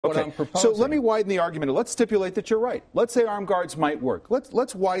what I'm proposing. So let me widen the argument. Let's stipulate that you're right. Let's say armed guards might work.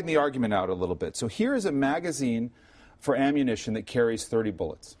 Let's widen the argument out a little bit. So here is a magazine for ammunition that carries 30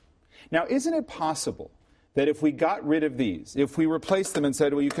 bullets. Now, isn't it possible that if we got rid of these, if we replaced them and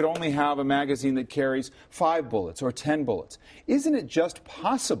said, well, you could only have a magazine that carries 5 bullets or 10 bullets, isn't it just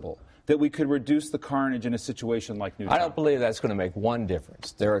possible that we could reduce the carnage in a situation like Newtown? I don't believe that's going to make one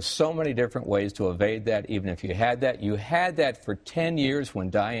difference. There are so many different ways to evade that, even if you had that. You had that for 10 years when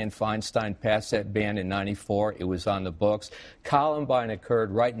Dianne Feinstein passed that ban in '94. It was on the books. Columbine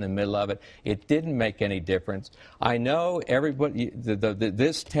occurred right in the middle of it. It didn't make any difference. I know everybody,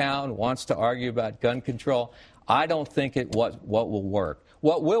 this town wants to argue about gun control. I don't think what will work.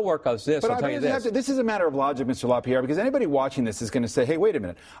 What will work is this, I'll tell you this. This is a matter of logic, Mr. LaPierre, because anybody watching this is going to say, hey, wait a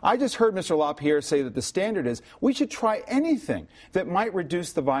minute. I just heard Mr. LaPierre say that the standard is we should try anything that might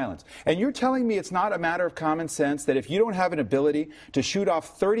reduce the violence. And you're telling me it's not a matter of common sense that if you don't have an ability to shoot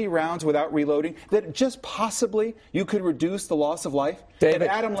off 30 rounds without reloading, that just possibly you could reduce the loss of life? David, that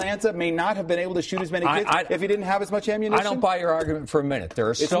Adam Lanza may not have been able to shoot as many kids if he didn't have as much ammunition? I don't buy your argument for a minute. There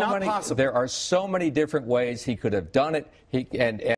are so many different ways he could have done it.